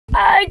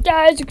Hi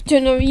guys, welcome to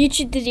another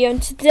YouTube video, and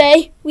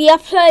today we are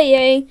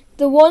playing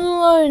the one and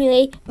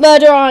only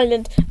Murder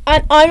Island,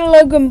 and I'm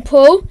Logan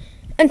Paul.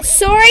 And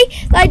sorry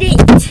that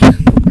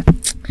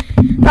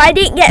I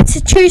didn't get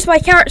to choose my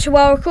character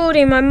while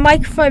recording. My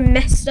microphone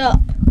messed up,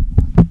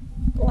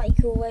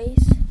 like always.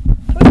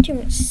 Probably too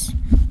much.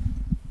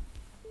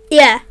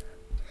 Yeah.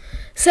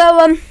 So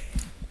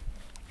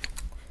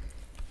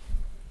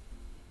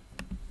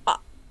I've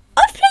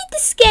played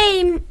this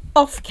game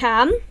off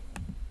cam.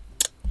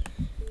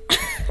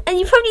 And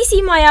you've probably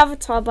seen my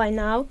avatar by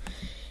now.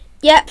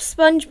 Yep,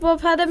 SpongeBob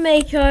had a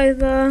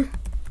makeover.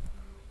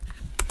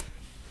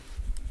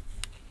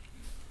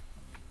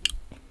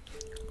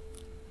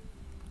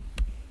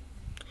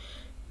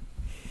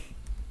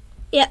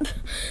 Yep,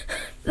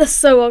 that's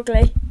so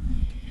ugly.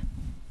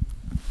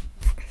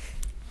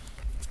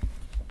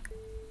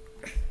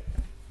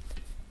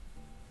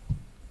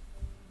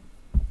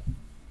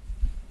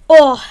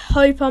 Oh,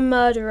 hope I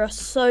murder us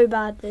so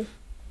badly.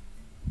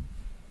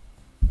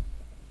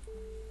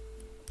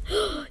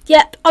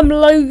 Yep, I'm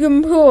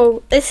Logan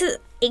Paul. This is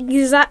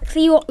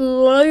exactly what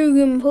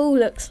Logan Paul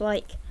looks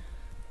like.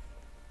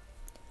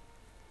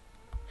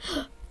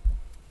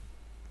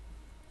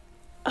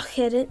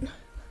 Okay, I didn't.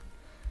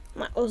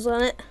 That was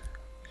on it.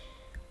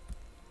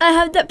 I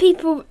hope that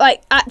people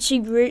like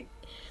actually root.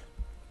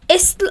 I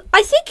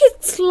think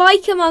it's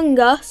like Among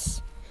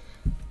Us.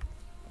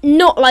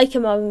 Not like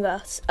Among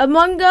Us.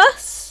 Among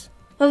Us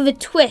with a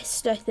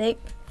twist, I think.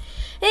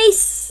 Hey,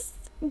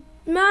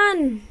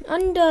 man,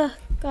 under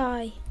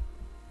guy.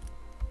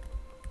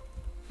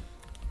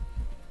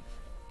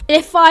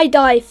 If I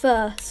die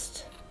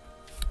first,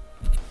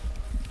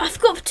 I've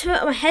got to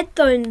put my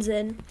headphones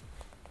in.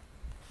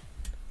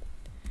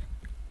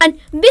 And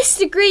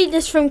Mr. Green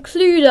is from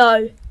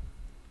Cluedo.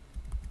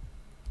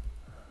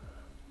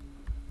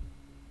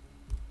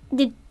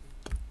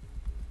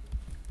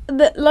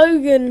 But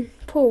Logan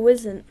Paul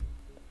isn't.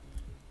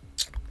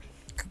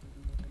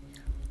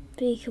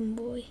 Beacon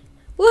boy.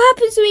 What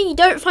happens when you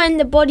don't find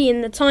the body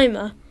in the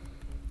timer?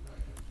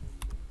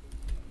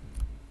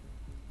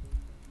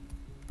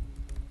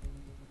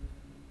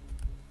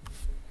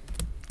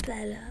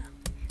 Bella.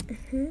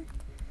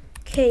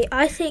 Okay,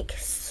 I think.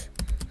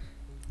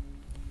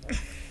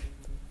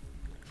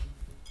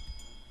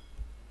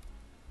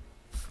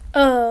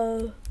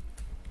 Oh,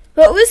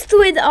 what was the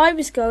way that I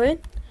was going?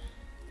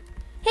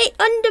 Hey,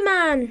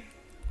 Underman.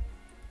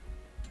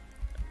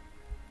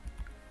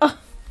 Oh,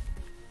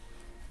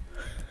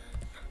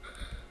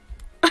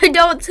 I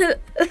don't want to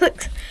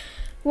look.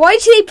 Why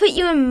do they put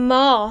you in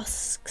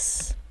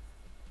masks?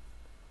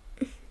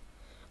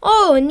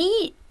 Oh, I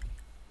need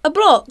a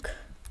block.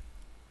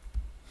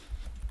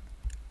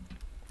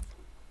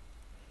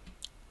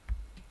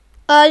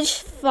 I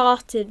just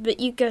farted, but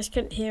you guys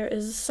couldn't hear it. It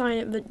was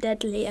silent but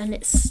deadly, and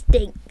it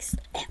stinks.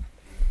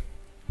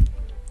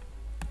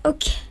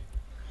 Okay.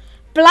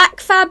 Black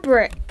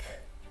fabric.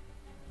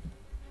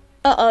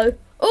 Uh-oh.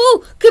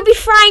 Oh, could be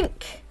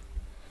Frank.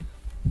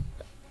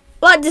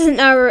 That doesn't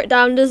narrow it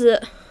down, does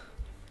it?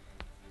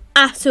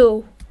 At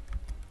all.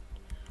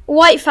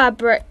 White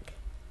fabric.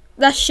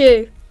 That's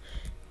shoe.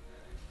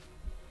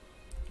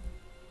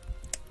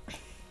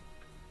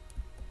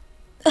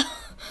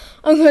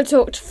 I'm going to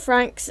talk to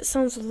Frank 'cause it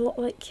sounds a lot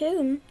like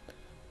him.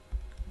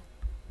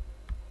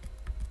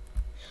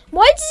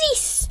 Why does he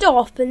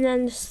stop and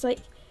then just like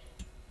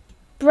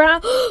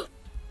brown?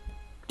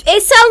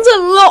 It sounds a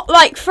lot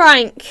like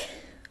Frank.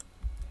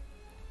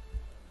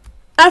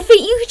 I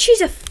think you could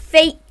choose a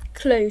fake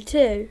clue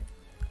too.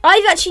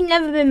 I've actually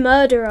never been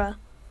murderer.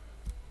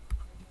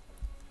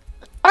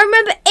 I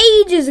remember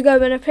ages ago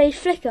when I played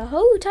Flicker.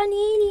 Oh, tiny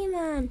alien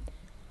man.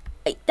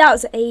 Like, that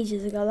was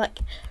ages ago. Like.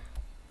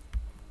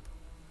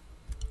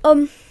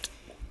 Okay,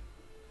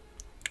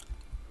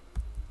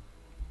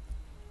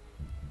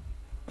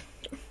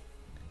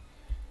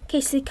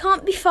 so they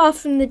can't be far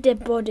from the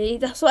dead body.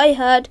 That's what I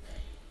heard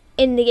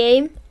in the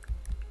game.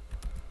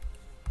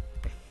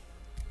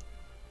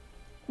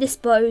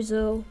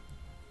 Disposal.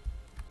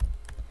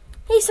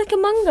 Hey, it's like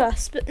Among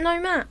Us, but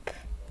no map.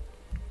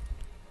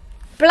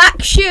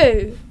 Black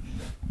shoe.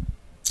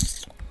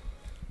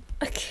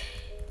 Okay.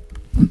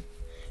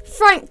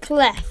 Frank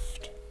left.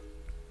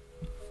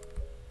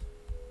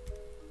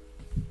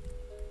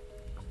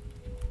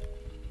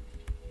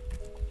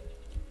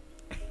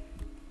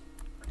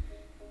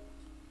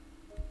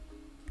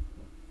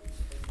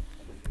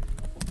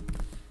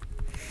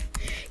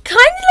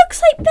 Kinda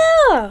looks like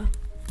Bella.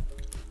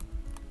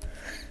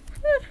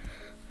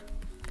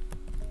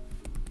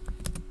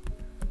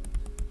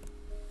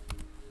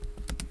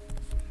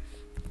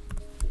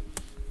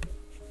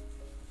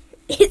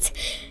 It's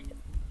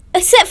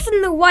except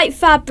from the white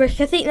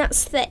fabric. I think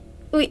that's thick.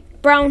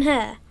 Wait, brown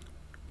hair.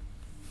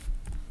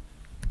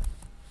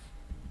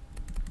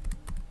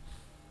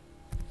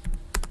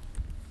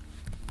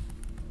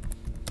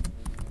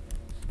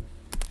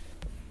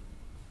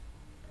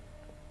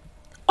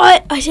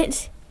 I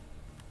didn't.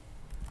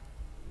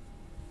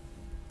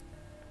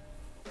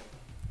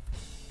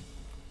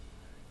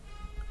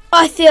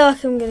 I feel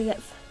like I'm gonna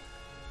get.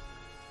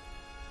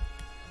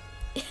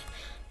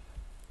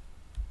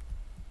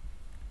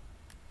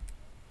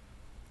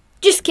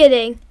 Just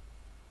kidding.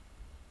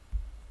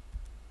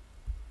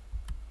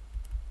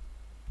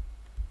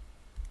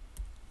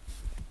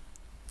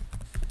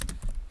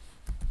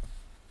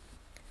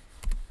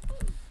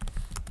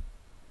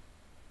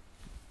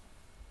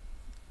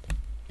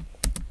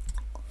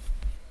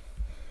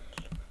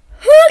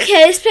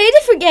 Okay, let's play a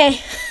different game.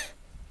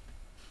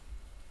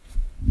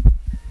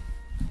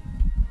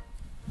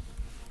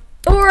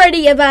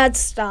 Already a bad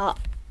start.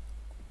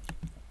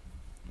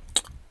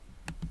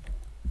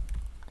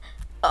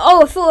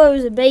 Oh, I thought I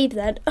was a babe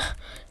then.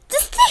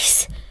 Does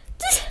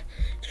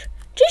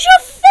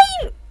your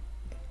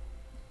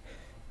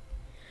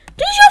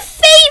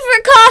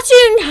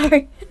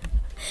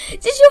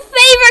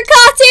favorite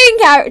cartoon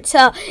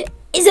character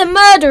is a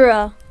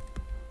murderer?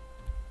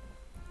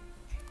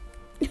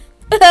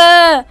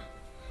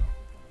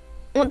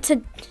 Want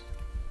to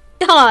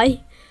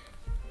die?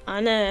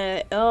 I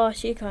know. Oh,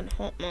 she kind of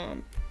hot,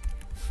 man.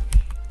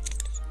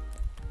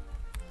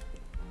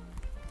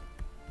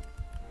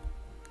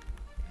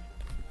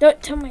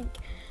 Don't tell my.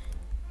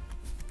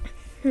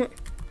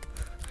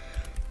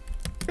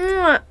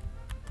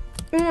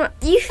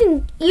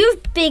 You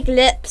have big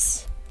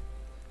lips.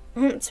 I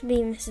want to be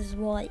Mrs.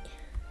 White.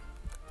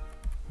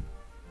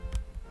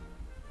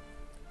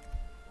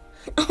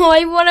 Oh,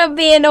 I want to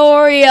be an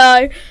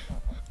Oreo.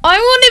 I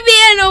want to be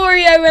an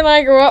Oreo when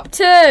I grow up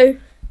too.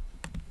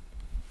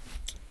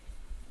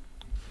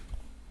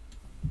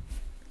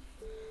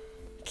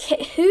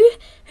 Okay, who?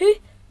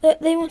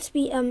 They want to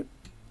be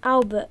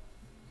Albert.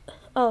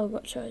 Oh, I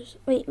got chose.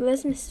 Wait,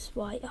 where's Mrs.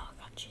 White? Oh,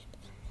 I can't choose.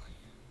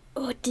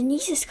 Oh,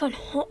 Denise is kind of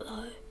hot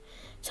though.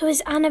 So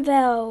is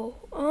Annabelle.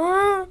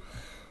 Oh,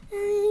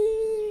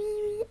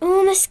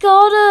 Miss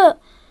Carter.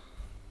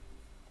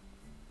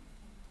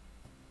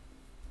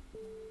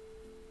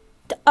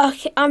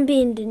 Okay, I'm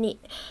being Denise.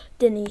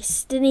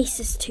 Denise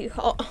is too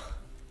hot.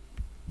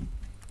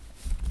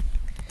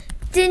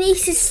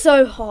 Denise is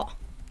so hot.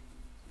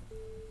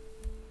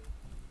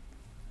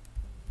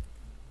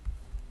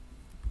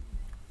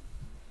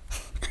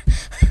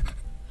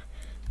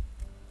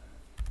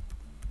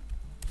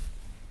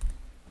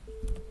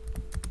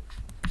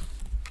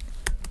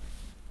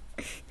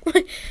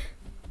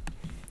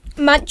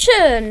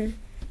 Mansion.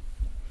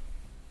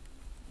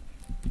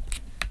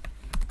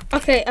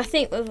 Okay, I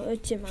think we'll go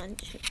to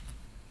mansion.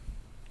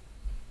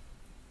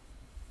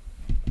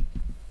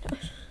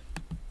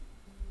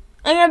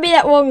 I'm gonna be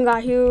that one guy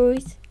who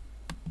always.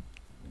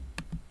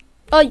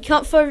 Oh, you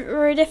can't vote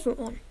for a different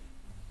one.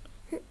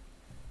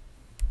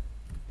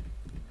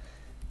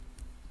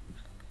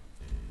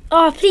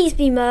 Oh, please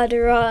be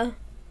murderer.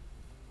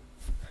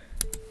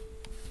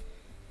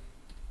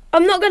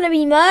 I'm not gonna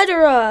be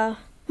murderer.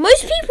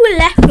 Most people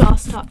left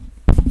last time.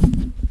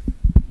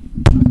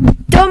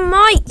 Dumb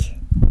Mike.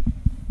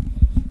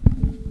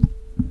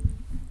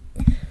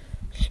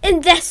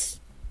 And this.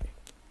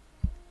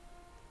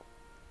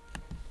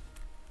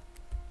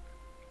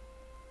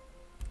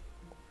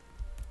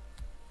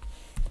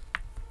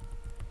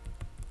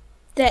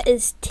 There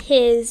is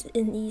tears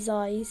in these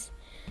eyes.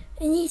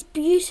 In these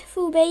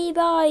beautiful babe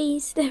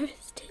eyes, there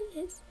is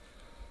tears.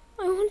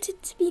 I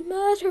wanted to be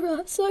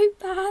murderer so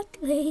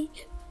badly.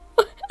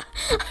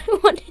 I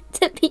wanted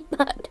to be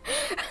murderer.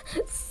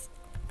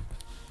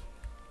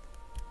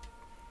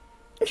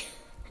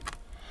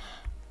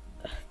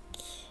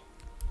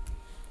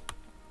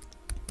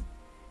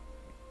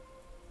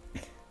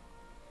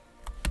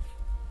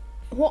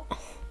 What?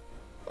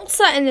 What's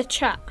that in the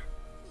chat?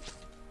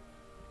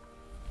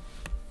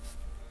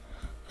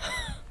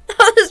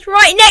 That was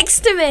right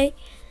next to me.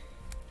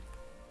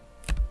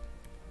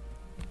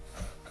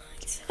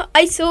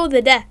 I saw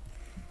the death.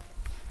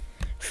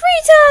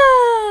 Free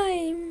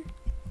time.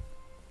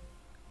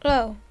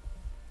 Oh.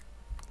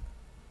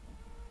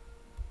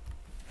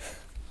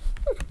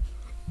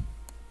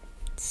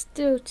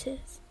 Still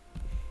tears.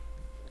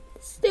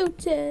 Still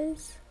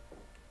tears.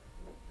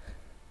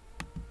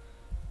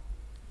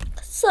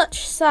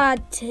 Such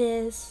sad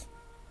tears.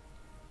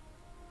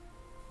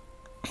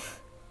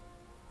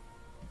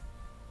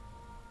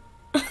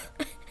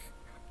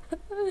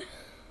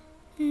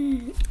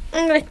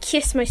 I'm gonna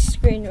kiss my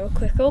screen real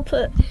quick. I'll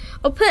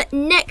put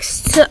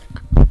next to.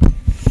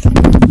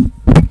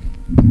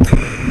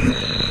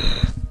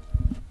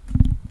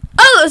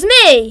 Oh, it was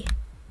me.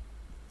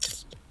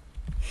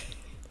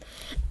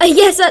 I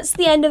guess that's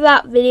the end of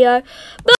that video. But